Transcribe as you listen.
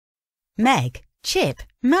Meg, Chip,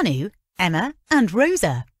 Manu, Emma and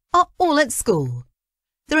Rosa are all at school.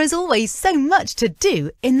 There is always so much to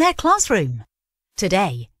do in their classroom.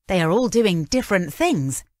 Today, they are all doing different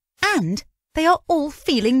things and they are all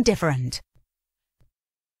feeling different.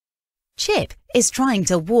 Chip is trying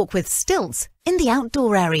to walk with stilts in the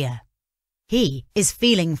outdoor area. He is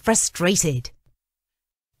feeling frustrated.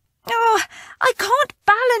 Oh, I can't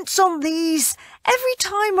balance on these. Every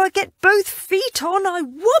time I get both feet on, I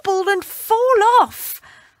wobble and fall off.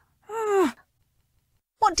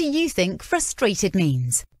 What do you think frustrated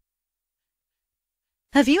means?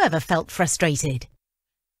 Have you ever felt frustrated?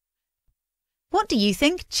 What do you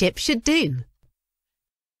think Chip should do?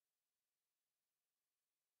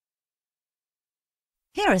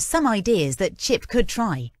 Here are some ideas that Chip could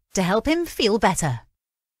try to help him feel better.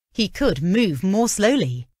 He could move more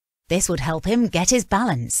slowly. This would help him get his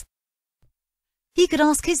balance. He could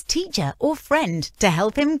ask his teacher or friend to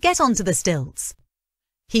help him get onto the stilts.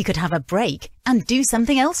 He could have a break and do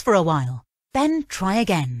something else for a while, then try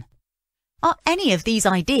again. Are any of these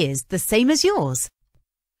ideas the same as yours?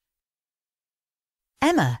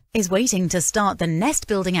 Emma is waiting to start the nest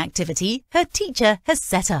building activity her teacher has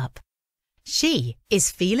set up. She is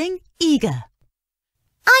feeling eager.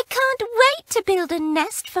 I can't wait to build a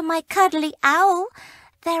nest for my cuddly owl.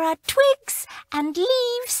 There are twigs and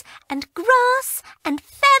leaves and grass and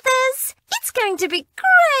feathers. It's going to be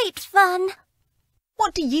great fun.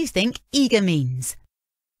 What do you think eager means?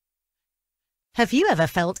 Have you ever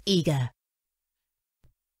felt eager?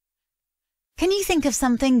 Can you think of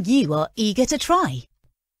something you are eager to try?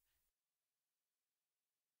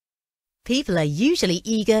 People are usually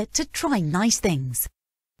eager to try nice things.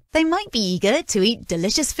 They might be eager to eat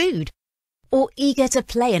delicious food, or eager to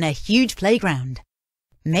play in a huge playground.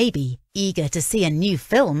 Maybe eager to see a new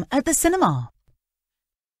film at the cinema.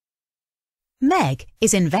 Meg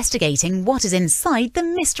is investigating what is inside the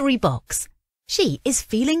mystery box. She is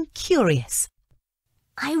feeling curious.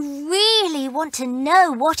 I really want to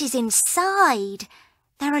know what is inside.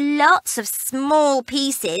 There are lots of small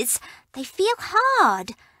pieces. They feel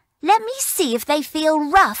hard. Let me see if they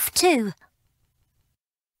feel rough too.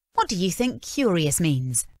 What do you think curious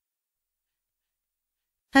means?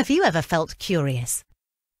 Have you ever felt curious?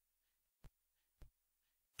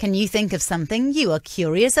 Can you think of something you are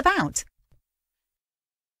curious about?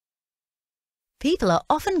 People are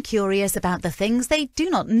often curious about the things they do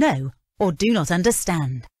not know or do not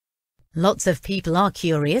understand. Lots of people are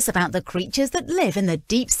curious about the creatures that live in the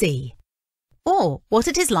deep sea, or what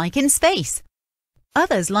it is like in space.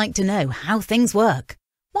 Others like to know how things work,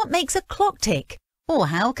 what makes a clock tick, or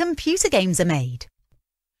how computer games are made.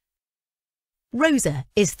 Rosa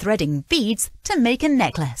is threading beads to make a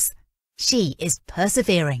necklace. She is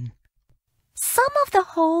persevering. Some of the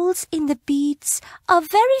holes in the beads are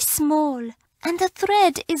very small and the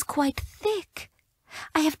thread is quite thick.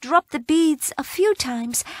 I have dropped the beads a few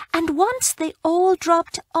times and once they all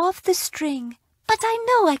dropped off the string, but I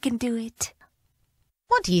know I can do it.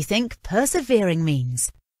 What do you think persevering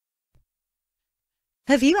means?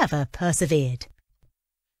 Have you ever persevered?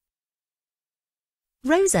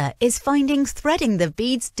 Rosa is finding threading the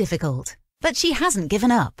beads difficult, but she hasn't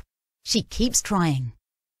given up. She keeps trying.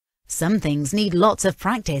 Some things need lots of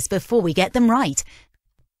practice before we get them right.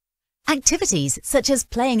 Activities such as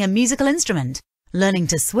playing a musical instrument, learning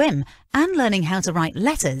to swim, and learning how to write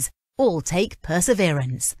letters all take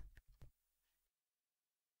perseverance.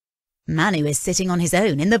 Manu is sitting on his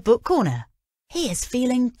own in the book corner. He is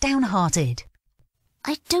feeling downhearted.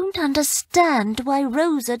 I don't understand why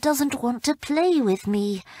Rosa doesn't want to play with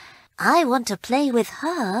me. I want to play with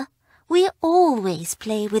her. We always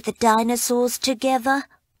play with the dinosaurs together.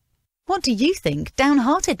 What do you think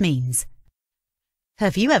downhearted means?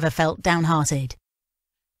 Have you ever felt downhearted?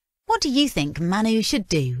 What do you think Manu should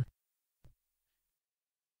do?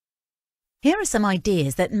 Here are some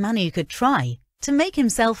ideas that Manu could try to make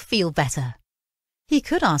himself feel better. He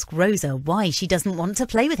could ask Rosa why she doesn't want to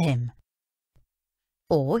play with him.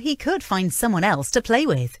 Or he could find someone else to play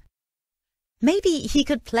with. Maybe he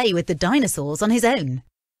could play with the dinosaurs on his own.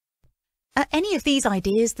 Are any of these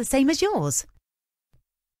ideas the same as yours?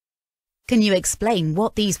 Can you explain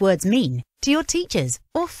what these words mean to your teachers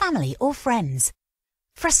or family or friends?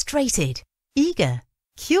 Frustrated, eager,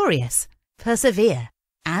 curious, persevere,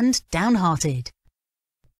 and downhearted.